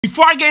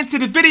Before I get into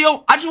the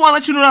video, I just want to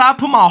let you know that I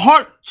put my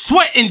heart,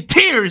 sweat, and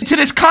tears into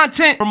this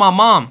content for my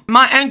mom.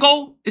 My end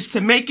goal is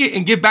to make it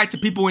and give back to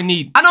people in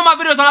need. I know my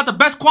videos are not the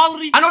best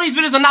quality. I know these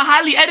videos are not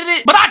highly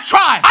edited, but I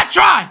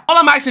try. All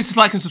I'm asking is just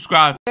like and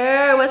subscribe.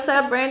 Hey, what's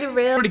up, Brandon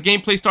Real? Before the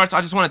gameplay starts,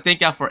 I just want to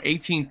thank y'all for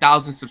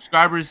 18,000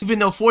 subscribers. Even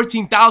though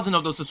 14,000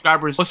 of those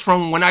subscribers was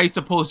from when I used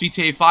to post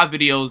GTA 5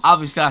 videos.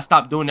 Obviously, I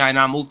stopped doing that and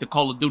I moved to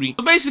Call of Duty.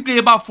 So basically,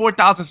 about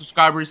 4,000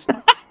 subscribers.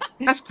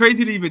 That's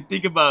crazy to even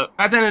think about.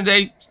 At the end of the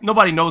day,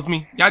 nobody knows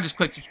me. Y'all just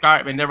click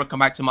subscribe and never come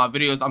back to my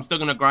videos. I'm still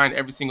gonna grind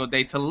every single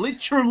day till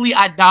literally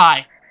I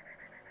die.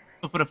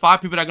 So for the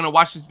 5 people that are gonna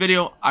watch this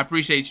video, I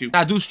appreciate you.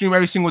 I do stream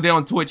every single day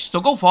on Twitch, so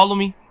go follow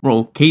me.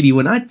 Bro, Katie,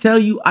 when I tell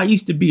you I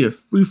used to be a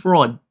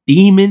free-for-all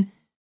demon,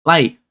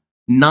 like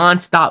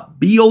non-stop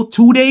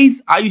BO2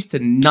 days, I used to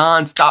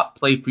non-stop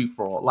play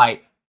free-for-all.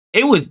 Like,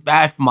 it was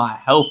bad for my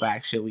health,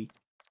 actually.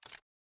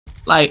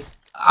 Like,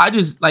 I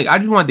just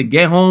wanted to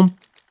get home,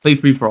 play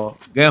free-for-all.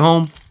 Get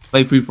home,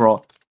 play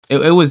free-for-all.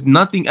 It was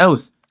nothing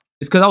else.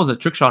 It's because I was a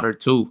trick shotter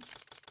too.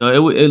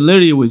 So it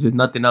literally was just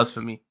nothing else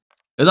for me.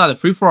 It was either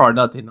free-for-all or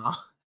nothing. Nah.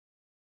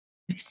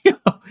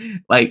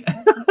 Like,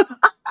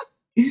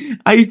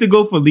 I used to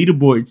go for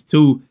leaderboards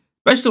too.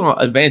 Especially on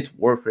Advanced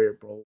Warfare,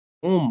 bro.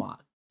 Oh my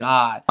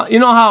god. You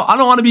know how I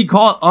don't want to be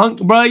called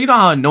Unk, bro? You know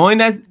how annoying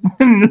that's?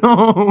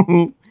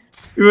 No.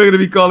 You're going to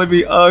be calling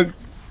me Unk.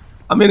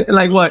 I mean,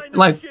 like what?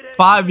 Like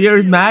 5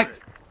 years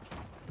max?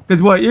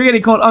 Because what? You're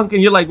getting called Unk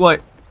and you're like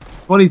what?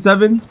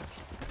 27?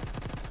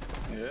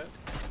 Yeah.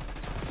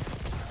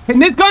 Can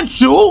this gun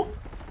shoot?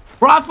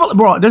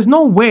 Bro, there's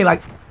no way.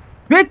 Like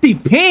 50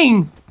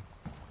 ping.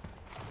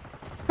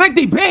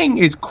 50 ping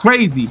is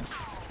crazy.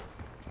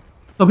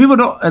 So people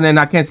don't, and then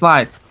I can't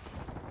slide.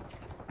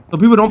 So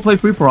people don't play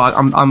free for all.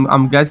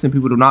 I'm guessing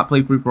people do not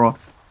play free for all.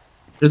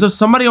 There's just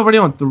somebody already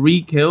on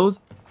 3 kills.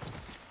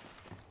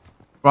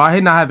 Bro, I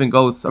hate not having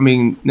ghosts. I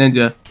mean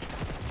ninja.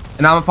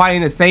 And I'm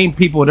fighting the same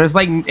people. There's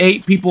like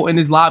 8 people in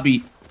this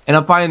lobby. And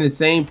I'm fighting the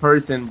same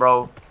person,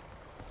 bro.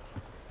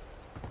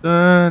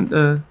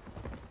 Am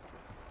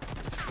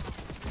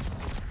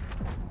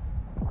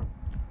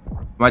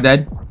I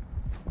dead?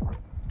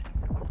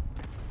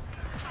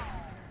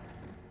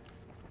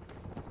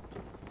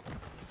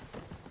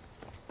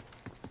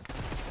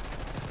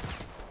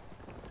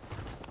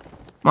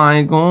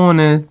 My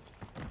goodness.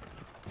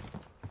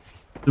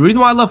 The reason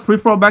why I love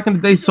free-for-all back in the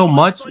day so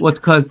much was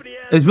because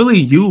it's really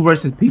you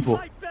versus people.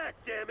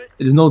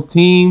 There's no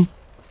team.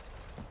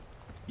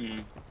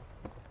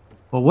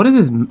 But what is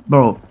this,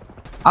 bro?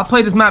 I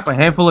played this map a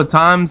handful of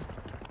times.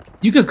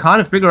 You could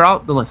kind of figure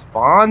out the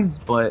spawns,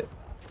 but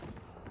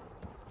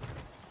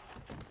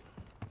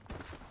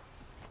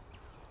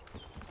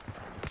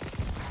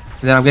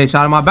and then I'm getting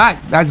shot in my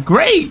back. That's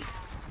great.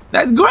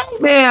 That's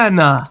great, man.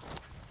 I'm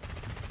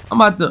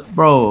about to,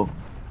 bro.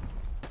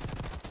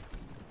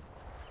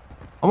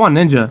 I want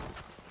ninja.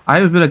 I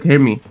have a bit of hear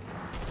me.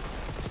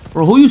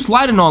 Bro, who you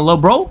sliding on, lil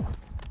bro?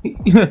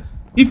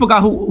 He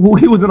forgot who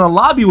he was in a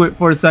lobby with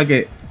for a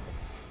second.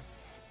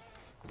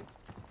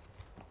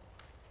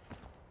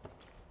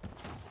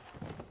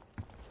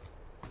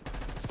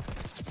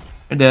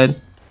 You're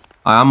dead.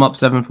 I'm up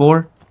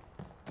 7-4.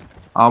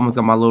 I almost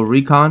got my little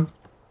recon.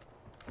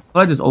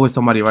 Oh, there's always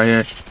somebody right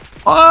here.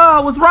 Oh, I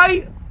was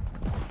right.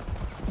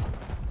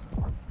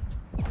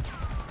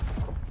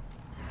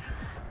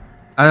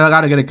 I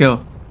gotta get a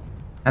kill.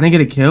 I didn't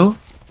get a kill.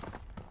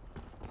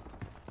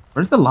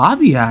 Where's the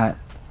lobby at?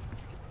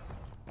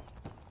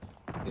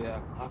 Yeah,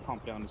 I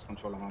can't play on this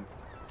controller, man.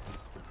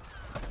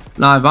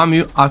 Nah, if I'm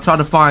you, I'll try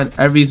to find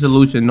every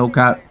solution, no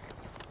cap.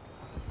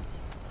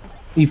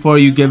 Before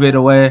you give it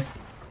away.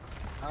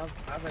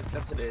 I've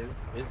accepted it.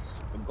 It's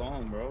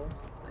gone, bro.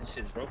 That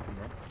shit's broken,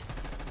 bro.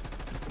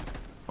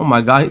 Oh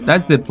my god,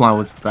 that zip line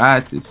was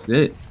fast as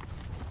shit.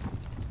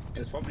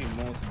 It's probably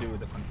more to do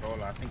with the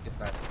controller. I think it's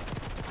like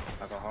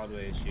a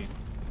hardware issue.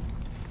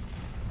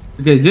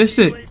 Because this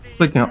shit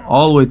clicking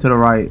all the way to the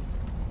right.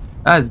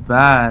 That's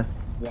bad.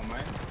 What,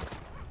 mine?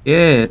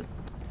 Yeah.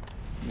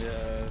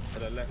 Yeah, to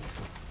the left.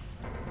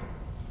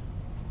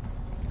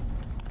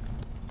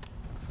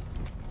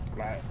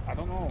 Like, I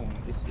don't know.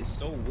 It's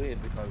so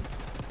weird because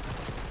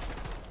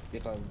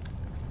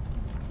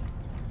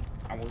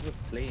I was just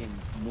playing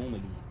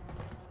normally.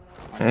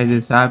 And it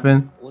just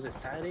happened. Was it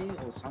Saturday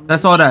or Sunday?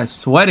 That's all that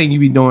sweating you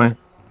be doing.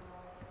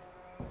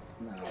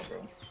 Nah,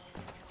 bro.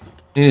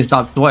 You need to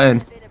stop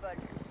sweating.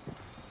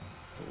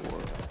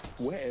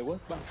 Wait,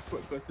 what's my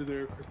sweat got to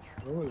the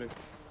controller?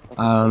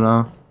 I don't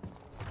know.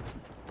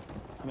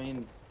 I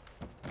mean,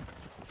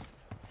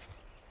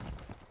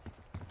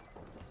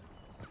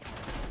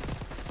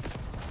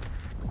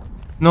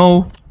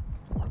 no.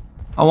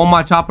 I want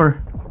my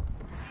chopper.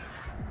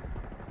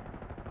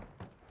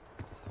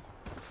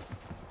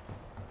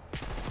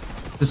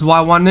 This is why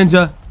I want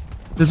ninja.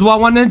 This is why I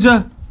want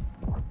ninja.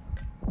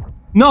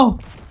 No.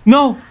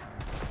 No.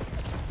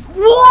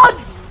 What?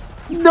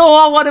 No,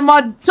 I wanted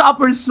my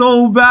chopper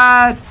so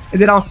bad.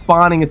 And then I'm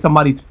spawning in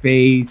somebody's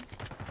face.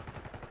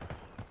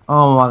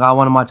 Oh my god, I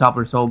wanted my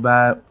chopper so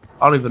bad.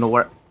 I don't even know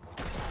where.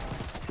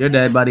 You're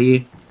dead,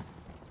 buddy.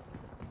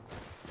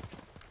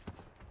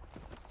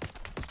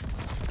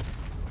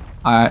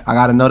 I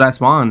gotta know that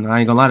spawn. I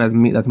ain't gonna lie, that's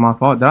me. That's my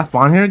fault. Did I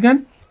spawn here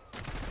again?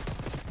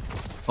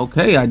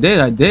 Okay, I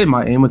did.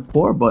 My aim was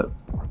poor, but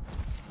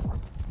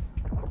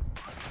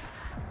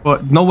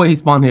no way he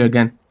spawned here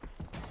again.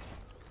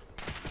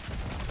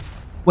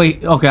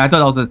 Wait, okay, I thought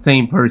that was the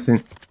same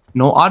person.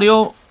 No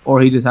audio,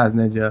 or he just has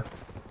ninja.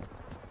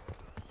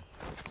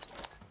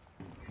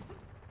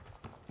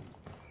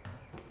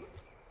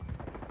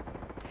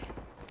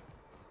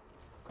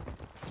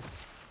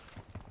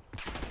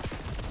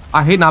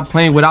 I hate not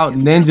playing without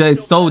ninja.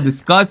 It's so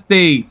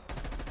disgusting.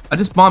 I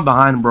just spawned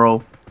behind him,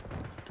 bro.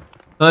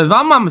 So if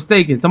I'm not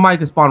mistaken, somebody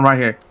can spawn right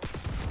here.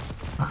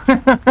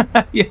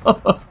 Yo,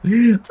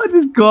 I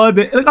just got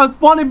it. Look, I'm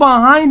spawning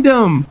behind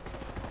him,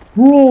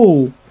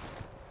 bro.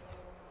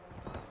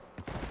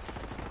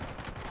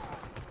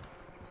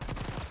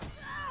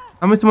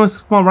 How many someone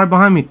spawn right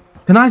behind me?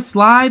 Can I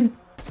slide?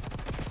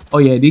 Oh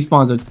yeah, these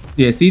spawns are.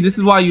 Yeah, see, this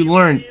is why you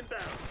learn.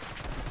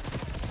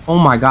 Oh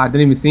my god,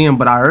 didn't even see him,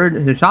 but I heard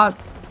his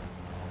shots.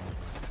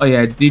 Oh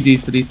yeah,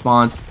 GG's for these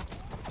spawns.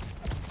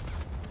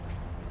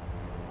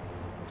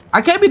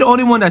 I can't be the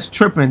only one that's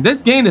tripping.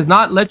 This game does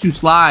not let you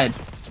slide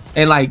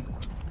and like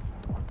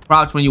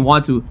crouch when you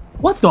want to.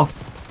 What the?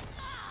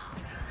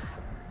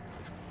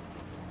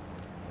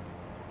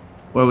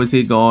 Where was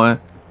he going?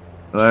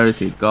 Where is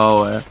he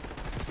going?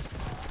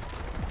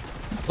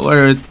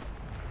 Where is?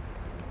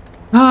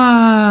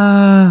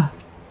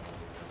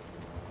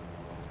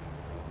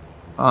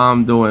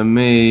 I'm doing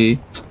me.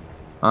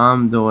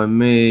 I'm doing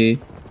me.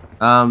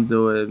 I'm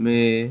doing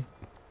me.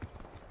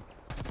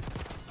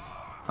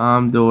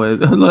 I'm doing.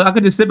 Look, I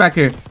could just sit back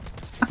here.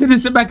 I could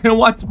just sit back here and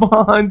watch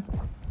spawn.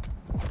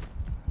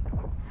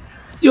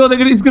 Yo,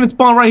 he's gonna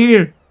spawn right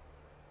here,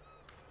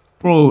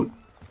 bro.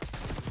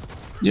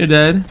 You're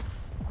dead.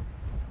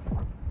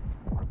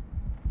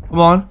 Come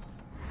on.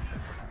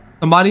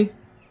 Somebody.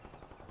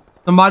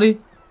 Somebody.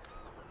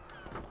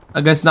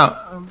 I guess not.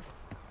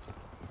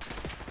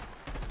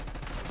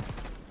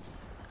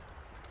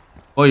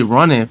 Oh, he's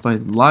running for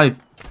his life.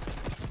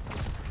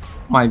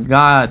 My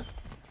god,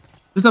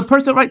 there's a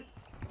person right.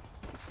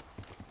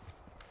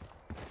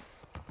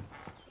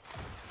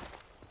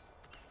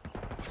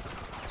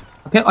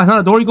 Okay, I heard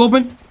a door you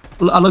open.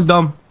 I look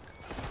dumb.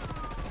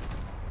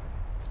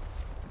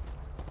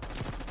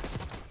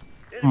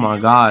 Oh my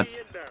god.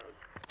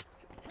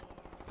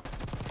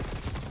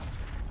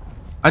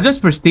 I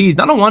just prestige.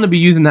 I don't want to be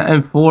using the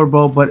M4,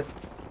 bro, but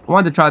I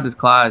wanted to try this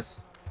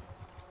class.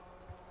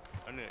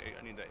 I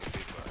need that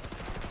MP.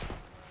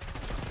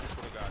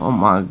 Oh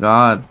my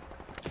god.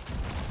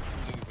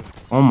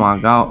 Oh my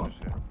god.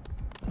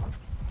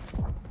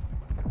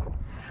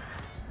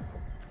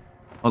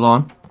 Hold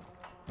on.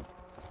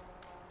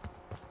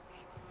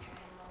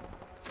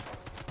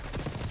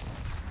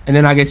 And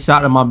then I get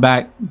shot in my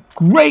back.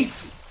 Great.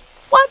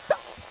 What the?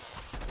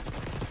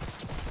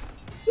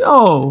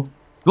 Yo.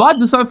 Do I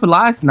do something for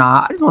last?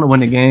 Nah, I just want to win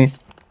the game.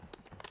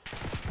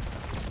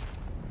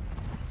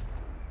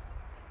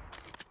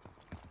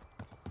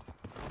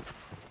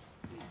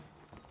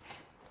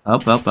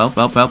 Up.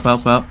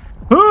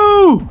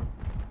 Ooh!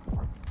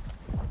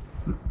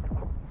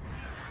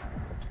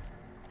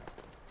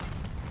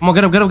 Come on,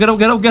 get up.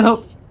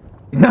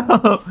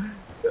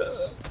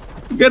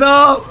 Get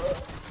up.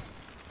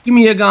 Give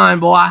me a gun,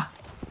 boy.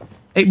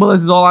 8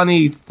 bullets is all I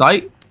need.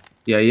 Sight?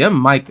 Yeah, your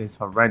mic is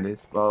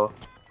horrendous, bro.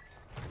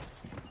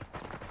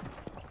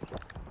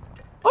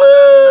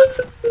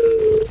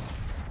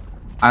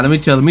 Alright, let me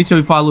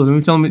chill before I lose.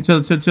 Let me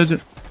chill.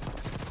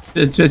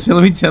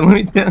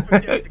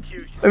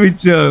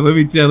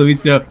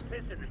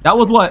 That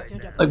was what?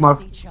 Like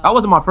that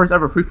wasn't my first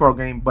ever free-for-all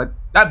game, but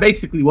that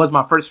basically was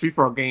my first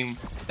free-for-all game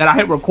that I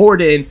hit record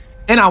in,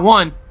 and I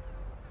won.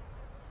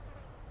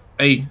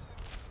 Hey.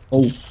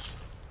 Oh.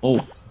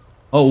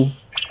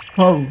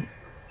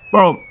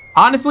 Bro,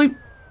 honestly,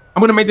 I'm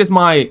gonna make this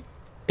my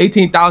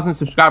 18,000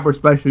 subscriber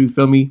special, you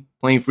feel me?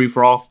 Playing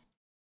free-for-all.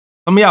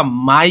 Some of y'all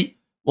might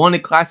want to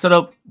class it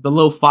up, the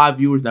little 5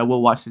 viewers that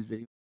will watch this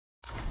video.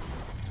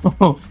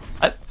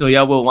 So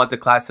y'all will want to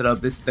class it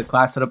up. This is the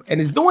class setup, and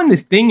it's doing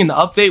this thing in the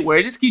update where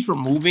it just keeps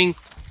removing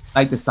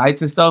like the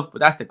sites and stuff, but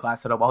that's the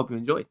class setup. I hope you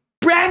enjoyed.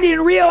 Brandon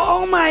Real,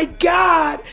 oh my god,